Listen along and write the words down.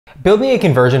Building a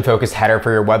conversion-focused header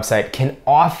for your website can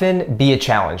often be a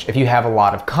challenge if you have a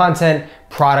lot of content,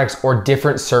 products, or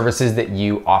different services that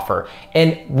you offer.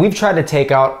 And we've tried to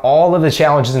take out all of the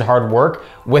challenges and hard work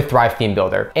with Thrive Theme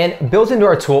Builder. And built into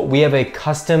our tool, we have a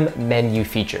custom menu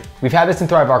feature. We've had this in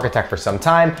Thrive Architect for some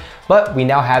time, but we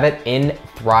now have it in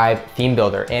Thrive Theme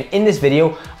Builder. And in this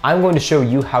video, I'm going to show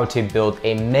you how to build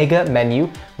a mega menu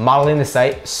modeling the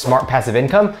site Smart Passive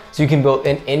Income, so you can build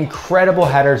an incredible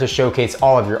header to showcase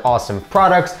all of your awesome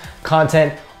products,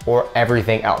 content, or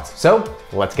everything else. So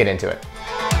let's get into it.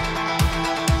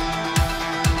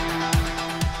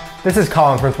 This is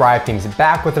Colin from Thrive Themes,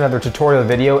 back with another tutorial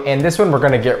video, and this one we're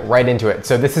gonna get right into it.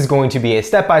 So this is going to be a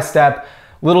step-by-step,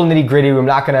 little nitty-gritty. We're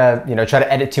not gonna try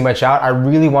to edit too much out. I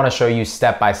really wanna show you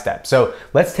step-by-step. So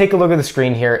let's take a look at the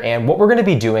screen here, and what we're gonna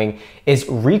be doing is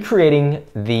recreating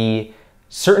the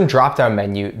certain drop-down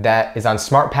menu that is on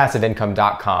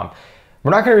smartpassiveincome.com.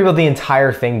 We're not gonna rebuild the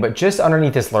entire thing, but just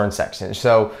underneath this learn section.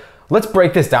 So let's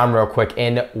break this down real quick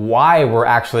in why we're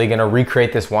actually gonna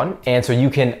recreate this one, and so you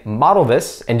can model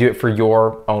this and do it for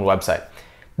your own website.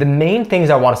 The main things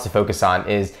I want us to focus on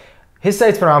is his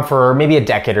site's been around for maybe a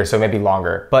decade or so, maybe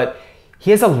longer, but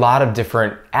he has a lot of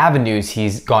different avenues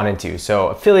he's gone into. So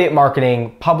affiliate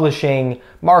marketing, publishing,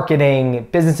 marketing,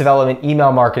 business development,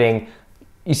 email marketing.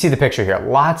 You see the picture here,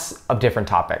 lots of different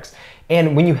topics.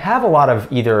 And when you have a lot of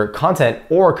either content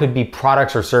or it could be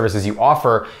products or services you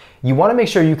offer, you wanna make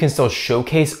sure you can still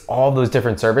showcase all those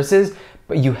different services,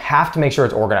 but you have to make sure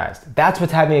it's organized. That's what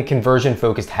having a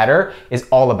conversion-focused header is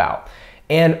all about.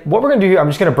 And what we're gonna do here, I'm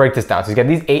just gonna break this down. So you've got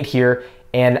these 8 here,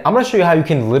 and I'm gonna show you how you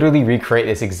can literally recreate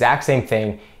this exact same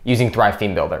thing using Thrive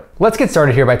Theme Builder. Let's get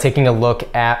started here by taking a look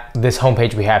at this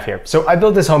homepage we have here. So I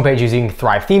built this homepage using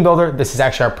Thrive Theme Builder. This is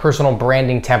actually our personal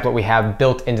branding template we have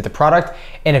built into the product.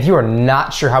 And if you are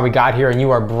not sure how we got here and you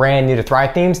are brand new to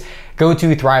Thrive Themes, go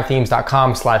to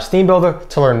thrivethemes.com/themebuilder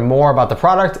to learn more about the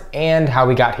product and how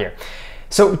we got here.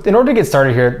 So in order to get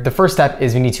started here, the first step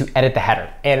is we need to edit the header.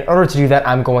 And in order to do that,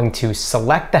 I'm going to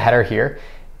select the header here.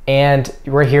 And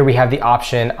right here, we have the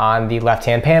option on the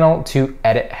left-hand panel to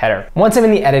edit header. Once I'm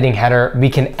in the editing header, we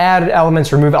can add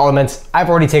elements, remove elements. I've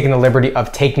already taken the liberty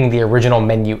of taking the original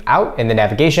menu out in the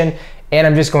navigation, and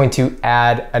I'm just going to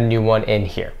add a new one in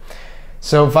here.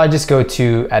 So if I just go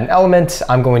to add an element,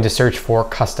 I'm going to search for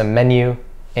custom menu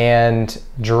and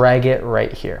drag it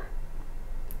right here.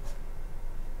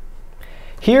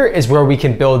 Here is where we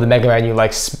can build the mega menu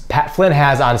like Pat Flynn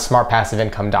has on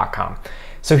smartpassiveincome.com.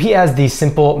 So he has the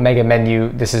simple mega menu.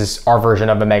 This is our version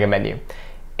of a mega menu.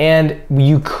 And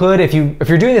you could, if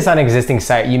you're doing this on an existing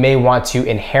site, you may want to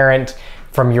inherit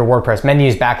from your WordPress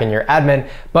menus back in your admin,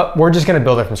 but we're just gonna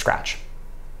build it from scratch.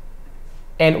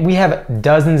 And we have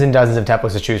dozens and dozens of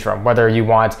templates to choose from, whether you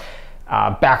want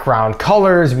background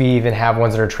colors, we even have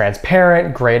ones that are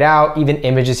transparent, grayed out, even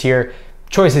images here.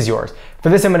 Choice is yours. For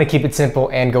this, I'm gonna keep it simple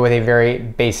and go with a very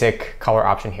basic color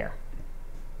option here.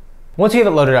 Once we have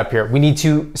it loaded up here, we need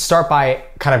to start by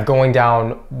kind of going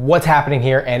down what's happening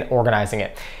here and organizing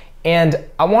it. And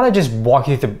I wanna just walk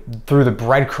you through the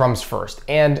breadcrumbs first.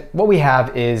 And what we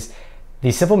have is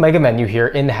the simple mega menu here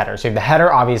in the header. So you have the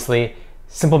header, obviously,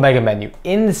 simple mega menu.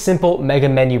 In the simple mega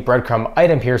menu breadcrumb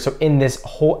item here, so in this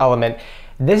whole element,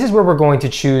 this is where we're going to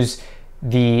choose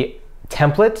the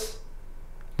template,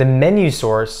 the menu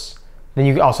source, then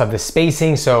you also have the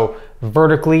spacing, so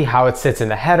vertically, how it sits in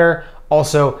the header,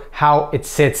 also how it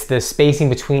sits, the spacing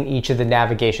between each of the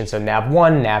navigations, so nav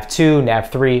 1, nav 2,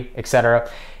 nav 3, etc.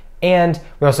 And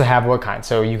we also have what kind.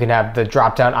 So you can have the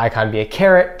drop-down icon be a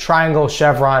caret, triangle,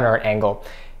 chevron, or an angle.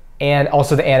 And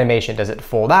also the animation, does it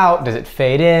fold out, does it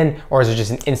fade in, or is it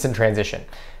just an instant transition?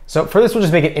 So for this, we'll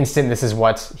just make it instant. This is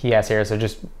what he has here, so it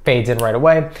just fades in right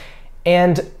away.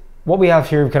 And what we have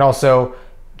here, we can also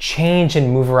change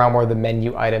and move around where the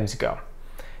menu items go.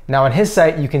 Now on his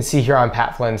site, you can see here on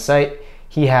Pat Flynn's site,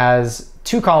 he has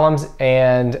 2 columns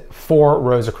and 4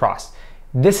 rows across.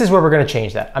 This is where we're gonna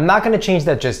change that. I'm not gonna change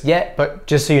that just yet, but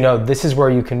just so you know, this is where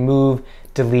you can move,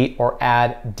 delete, or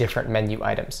add different menu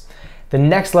items. The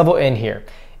next level in here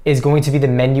is going to be the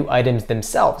menu items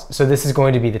themselves. So this is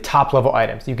going to be the top level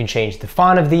items. You can change the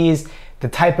font of these, the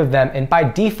type of them, and by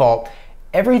default,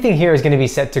 everything here is gonna be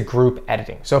set to group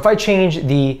editing. So if I change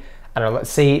the, let's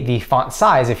say the font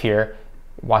size of here,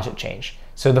 watch it change.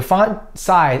 So the font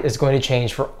size is going to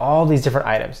change for all these different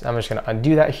items. I'm just gonna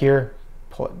undo that here,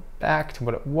 pull it back to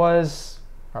what it was.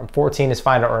 Around 14 is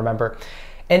fine, I don't remember.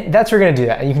 And that's where you're gonna do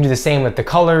that. And you can do the same with the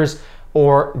colors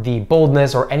or the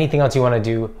boldness or anything else you wanna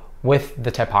do with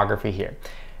the typography here.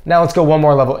 Now let's go one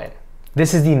more level in.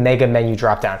 This is the mega menu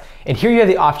dropdown. And here you have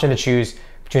the option to choose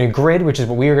between a grid, which is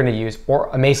what we are gonna use, or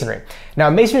a masonry. Now,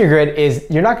 a masonry grid is,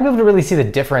 you're not gonna be able to really see the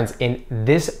difference in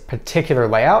this particular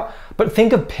layout, but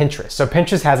think of Pinterest. So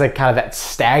Pinterest has like kind of that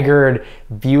staggered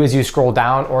view as you scroll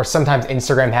down, or sometimes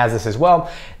Instagram has this as well.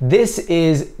 This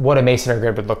is what a masonry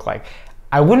grid would look like.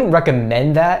 I wouldn't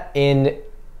recommend that in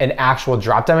an actual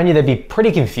drop-down menu. That'd be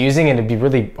pretty confusing and it'd be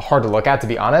really hard to look at, to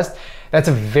be honest. That's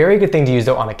a very good thing to use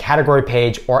though on a category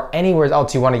page or anywhere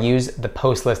else you wanna use the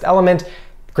post list element.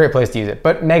 Great place to use it,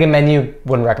 but mega menu,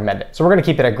 wouldn't recommend it. So we're gonna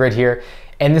keep it at grid here,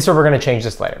 and this is where we're gonna change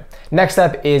this later. Next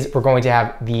step is we're going to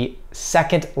have the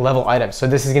second level items. So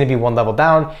this is gonna be one level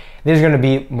down. These are gonna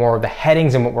be more of the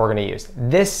headings and what we're gonna use.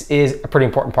 This is a pretty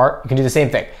important part. You can do the same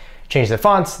thing. Change the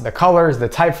fonts, the colors, the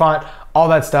type font, all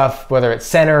that stuff, whether it's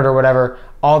centered or whatever,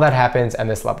 all that happens at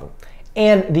this level.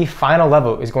 And the final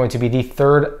level is going to be the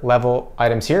third level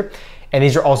items here. And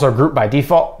these are also grouped by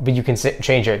default, but you can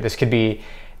change it. This could be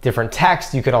different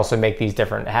text. You could also make these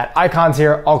different hat icons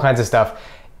here, all kinds of stuff.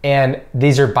 And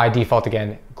these are by default,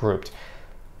 again, grouped.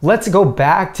 Let's go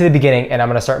back to the beginning and I'm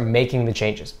gonna start making the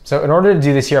changes. So in order to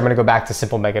do this here, I'm gonna go back to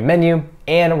simple mega menu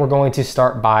and we're going to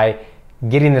start by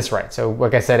getting this right. So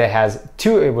like I said, it has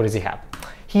what does he have?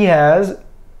 He has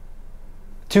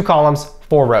 2 columns,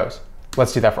 4 rows.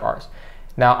 Let's do that for ours.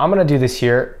 Now I'm gonna do this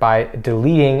here by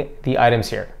deleting the items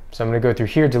here. So I'm gonna go through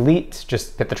here, delete,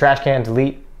 just hit the trash can,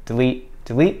 delete, delete,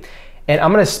 delete, and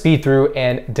I'm gonna speed through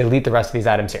and delete the rest of these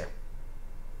items here.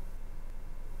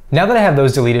 Now that I have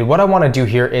those deleted, what I wanna do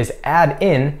here is add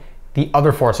in the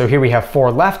other 4. So here we have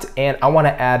 4 left and I wanna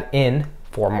add in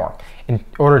 4 more. In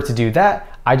order to do that,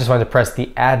 I just want to press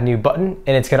the add new button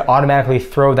and it's gonna automatically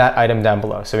throw that item down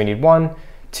below. So we need 1,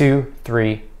 2,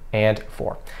 3, and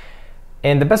 4.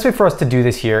 And the best way for us to do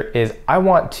this here is I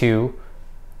want to,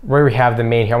 where we have the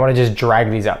main here, I want to just drag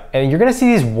these up. And you're going to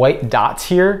see these white dots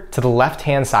here to the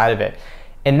left-hand side of it.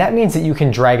 And that means that you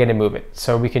can drag it and move it.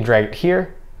 So we can drag it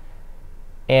here.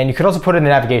 And you could also put it in the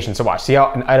navigation. So watch, see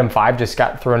how an item 5 just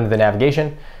got thrown into the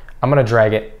navigation? I'm going to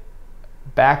drag it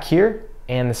back here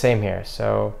and the same here.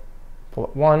 So pull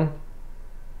it 1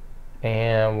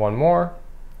 and 1 more.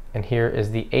 And here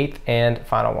is the 8th and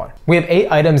final one. We have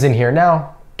 8 items in here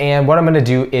now. And what I'm gonna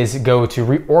do is go to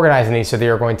reorganizing these so they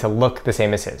are going to look the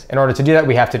same as his. In order to do that,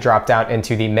 we have to drop down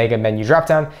into the mega menu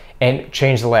dropdown and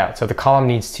change the layout. So the column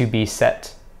needs to be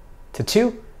set to 2,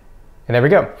 and there we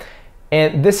go.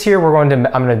 And this here, I'm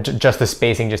gonna adjust the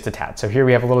spacing just a tad. So here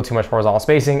we have a little too much horizontal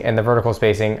spacing, and the vertical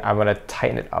spacing, I'm gonna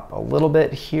tighten it up a little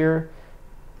bit here,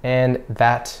 and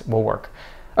that will work.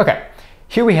 Okay,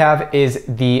 here we have is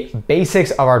the basics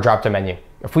of our dropdown menu.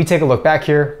 If we take a look back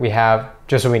here, we have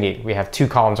just what we need. We have 2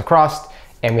 columns across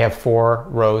and we have 4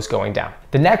 rows going down.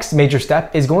 The next major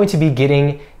step is going to be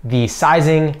getting the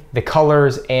sizing, the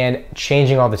colors, and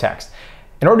changing all the text.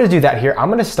 In order to do that here, I'm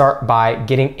gonna start by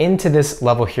getting into this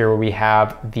level here where we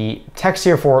have the text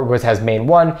here for which has main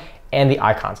 1 and the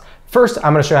icons. First,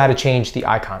 I'm gonna show you how to change the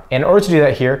icon. And in order to do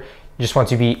that here, you just want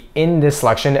to be in this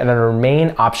selection and under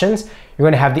main options, you're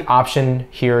gonna have the option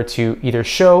here to either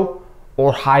show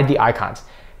or hide the icons.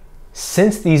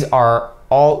 Since these are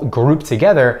all grouped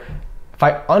together, if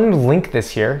I unlink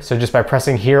this here, so just by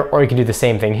pressing here, or you can do the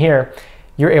same thing here,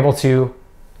 you're able to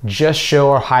just show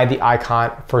or hide the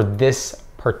icon for this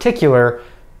particular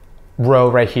row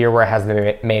right here where it has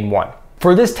the main 1.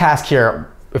 For this task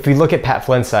here, if we look at Pat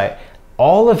Flynn's site,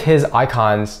 all of his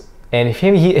icons, and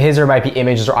his or might be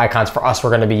images or icons, for us,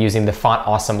 we're gonna be using the Font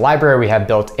Awesome library we have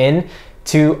built in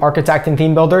to Architect and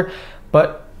Theme Builder,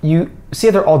 but you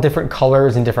see they're all different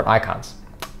colors and different icons.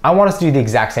 I want us to do the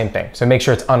exact same thing. So make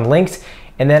sure it's unlinked,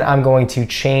 and then I'm going to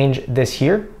change this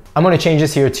here. I'm gonna change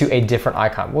this here to a different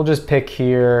icon. We'll just pick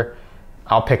here,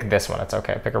 I'll pick this one, it's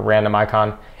okay. Pick a random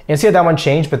icon. And see how that one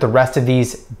changed, but the rest of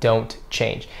these don't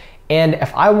change. And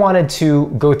if I wanted to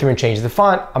go through and change the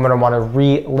font, I'm gonna wanna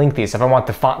re-link these. If I want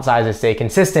the font size to stay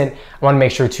consistent, I wanna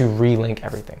make sure to re-link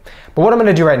everything. But what I'm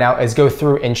gonna do right now is go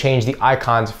through and change the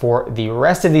icons for the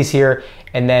rest of these here,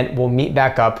 and then we'll meet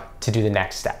back up to do the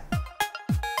next step.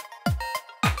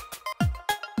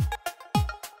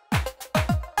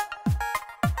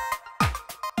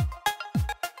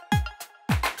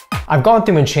 I've gone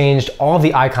through and changed all of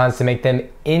the icons to make them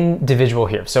individual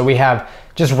here. So we have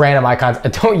just random icons. I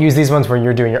don't use these ones when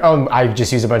you're doing your own. I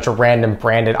just use a bunch of random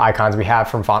branded icons we have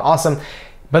from Font Awesome.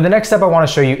 But the next step I want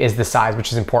to show you is the size,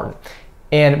 which is important.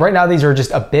 And right now these are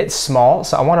just a bit small,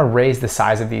 so I want to raise the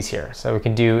size of these here. So we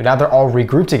can do, now they're all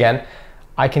regrouped again,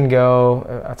 I can go,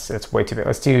 that's way too big.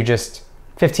 Let's do just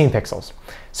 15 pixels.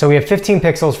 So we have 15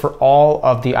 pixels for all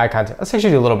of the icons. Let's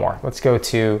actually do a little more. Let's go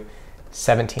to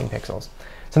 17 pixels.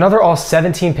 So now they're all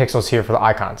 17 pixels here for the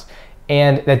icons.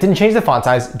 And that didn't change the font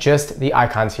size, just the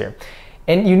icons here.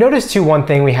 And you notice too, one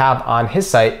thing we have on his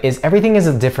site is everything is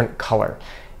a different color.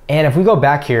 And if we go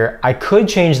back here, I could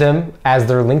change them as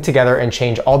they're linked together and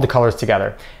change all the colors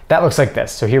together. That looks like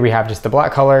this. So here we have just the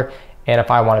black color. And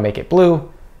if I want to make it blue,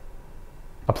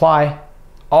 apply,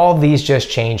 all these just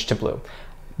change to blue.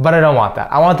 But I don't want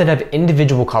that. I want them to have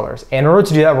individual colors. And in order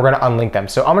to do that, we're going to unlink them.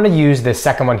 So I'm going to use this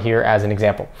second one here as an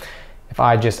example. If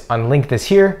I just unlink this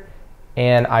here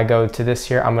and I go to this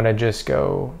here, I'm going to just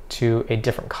go to a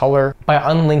different color by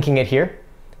unlinking it here.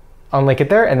 Unlink it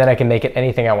there, and then I can make it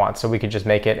anything I want. So we could just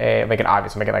make it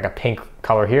obvious, make it like a pink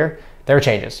color here. There it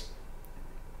changes.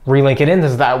 Relink it in,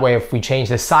 this is that way if we change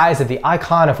the size of the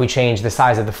icon, if we change the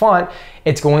size of the font,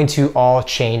 it's going to all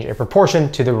change in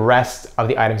proportion to the rest of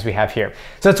the items we have here.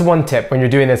 So that's one tip. When you're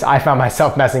doing this, I found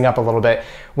myself messing up a little bit,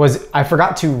 was I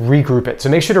forgot to regroup it. So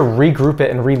make sure to regroup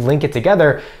it and relink it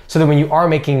together so that when you are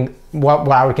making what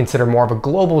I would consider more of a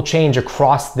global change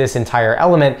across this entire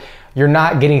element, you're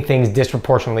not getting things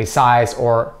disproportionately sized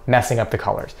or messing up the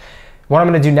colors. What I'm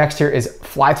gonna do next here is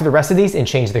fly through the rest of these and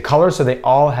change the colors so they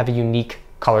all have a unique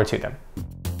color to them.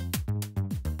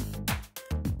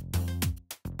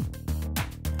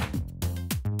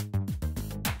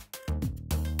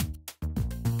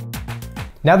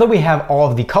 Now that we have all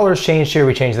of the colors changed here,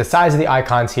 we changed the size of the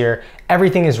icons here,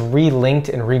 everything is relinked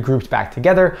and regrouped back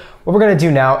together. What we're gonna do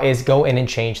now is go in and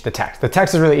change the text. The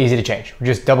text is really easy to change. We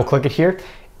just double click it here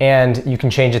and you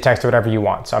can change the text to whatever you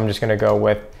want. So I'm just gonna go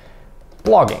with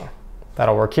blogging.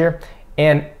 That'll work here.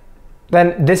 And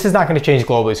then this is not gonna change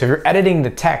globally. So if you're editing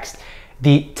the text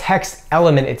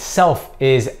element itself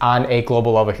is on a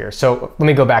global level here. So let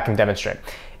me go back and demonstrate.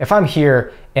 If I'm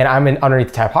here and I'm underneath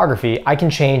the typography, I can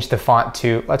change the font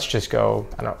to, let's just go,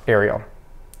 I don't know, Arial.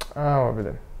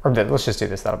 Let's just do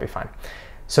this, that'll be fine.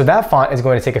 So that font is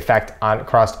going to take effect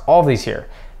across all of these here.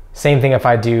 Same thing if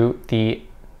I do the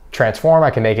transform,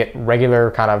 I can make it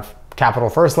regular kind of capital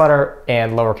first letter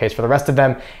and lowercase for the rest of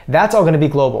them. That's all gonna be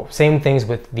global. Same things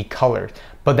with the colors,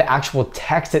 but the actual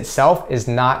text itself is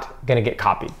not gonna get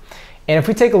copied. And if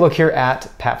we take a look here at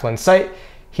Pat Flynn's site,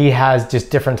 he has just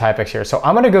different typex here. So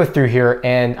I'm gonna go through here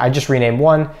and I just rename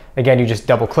one. Again, you just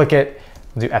double click it,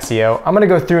 we'll do SEO. I'm gonna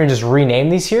go through and just rename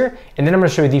these here, and then I'm gonna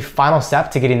show you the final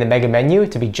step to getting the mega menu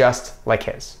to be just like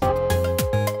his.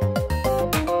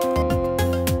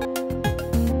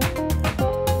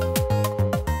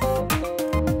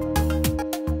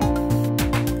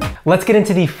 Let's get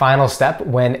into the final step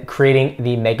when creating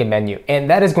the mega menu, and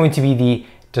that is going to be the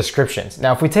descriptions.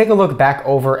 Now, if we take a look back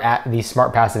over at the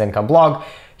Smart Passive Income blog,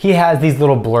 he has these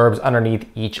little blurbs underneath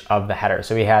each of the headers.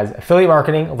 So he has affiliate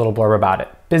marketing, a little blurb about it,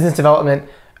 business development,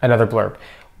 another blurb.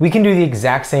 We can do the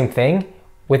exact same thing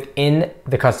within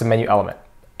the custom menu element.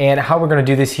 And how we're gonna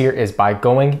do this here is by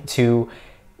going to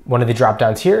one of the drop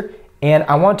downs here, and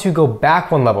I want to go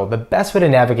back one level. The best way to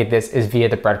navigate this is via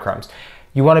the breadcrumbs.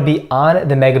 You wanna be on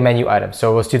the mega menu item.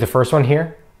 So let's do the first one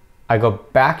here. I go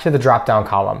back to the drop down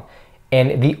column,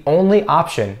 and the only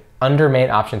option under main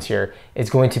options here is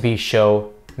going to be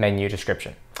show menu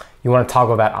description. You wanna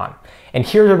toggle that on. And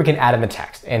here's where we can add in the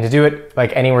text. And to do it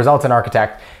like any results in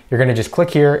Architect, you're gonna just click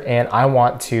here and I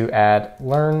want to add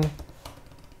learn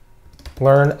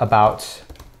about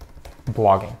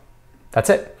blogging. That's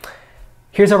it.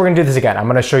 Here's how we're gonna do this again. I'm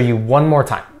gonna show you one more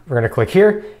time. We're gonna click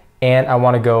here and I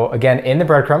wanna go again in the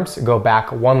breadcrumbs, go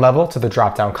back one level to the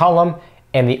drop down column,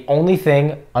 and the only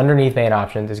thing underneath main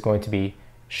options is going to be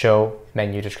show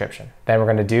menu description. Then we're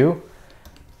gonna do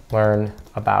learn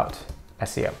about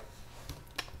SEO.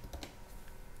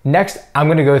 Next, I'm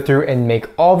gonna go through and make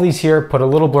all these here, put a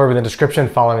little blurb in the description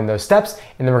following those steps,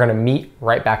 and then we're gonna meet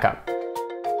right back up.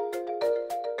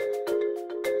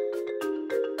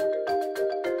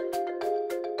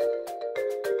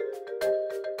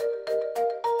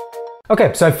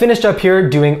 Okay, so I finished up here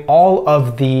doing all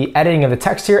of the editing of the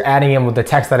text here, adding in with the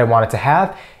text that I wanted to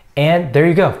have, and there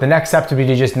you go. The next step would be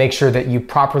to just make sure that you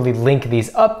properly link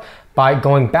these up by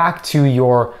going back to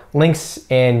your links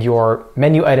and your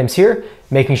menu items here,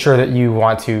 making sure that you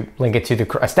want to link it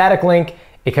to a static link.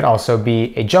 It could also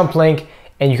be a jump link,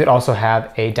 and you could also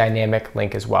have a dynamic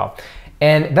link as well.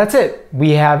 And that's it.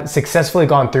 We have successfully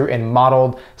gone through and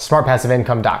modeled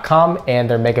smartpassiveincome.com and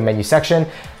their mega menu section.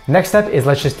 Next step is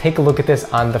let's just take a look at this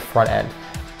on the front end.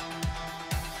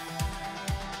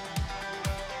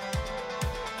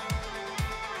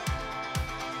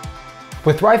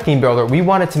 With Thrive Theme Builder, we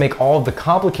wanted to make all of the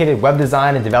complicated web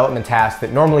design and development tasks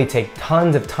that normally take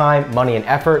tons of time, money, and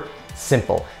effort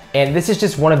simple. And this is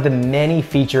just one of the many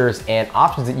features and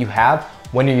options that you have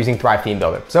when you're using Thrive Theme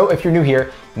Builder. So if you're new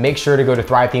here, make sure to go to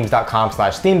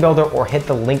thrivethemes.com/themebuilder or hit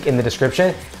the link in the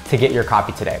description to get your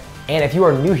copy today. And if you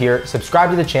are new here, subscribe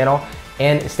to the channel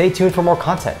and stay tuned for more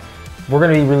content. We're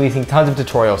gonna be releasing tons of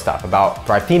tutorial stuff about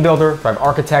Thrive Theme Builder, Thrive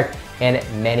Architect, and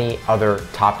many other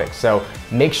topics. So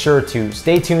make sure to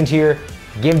stay tuned here,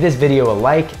 give this video a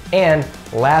like, and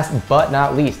last but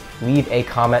not least, leave a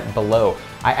comment below.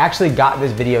 I actually got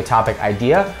this video topic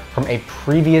idea from a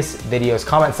previous video's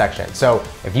comment section. So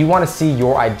if you wanna see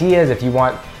your ideas,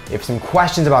 if some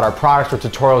questions about our products or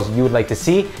tutorials you would like to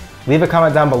see, leave a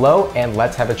comment down below and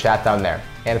let's have a chat down there.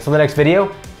 And until the next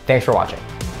video, thanks for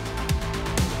watching.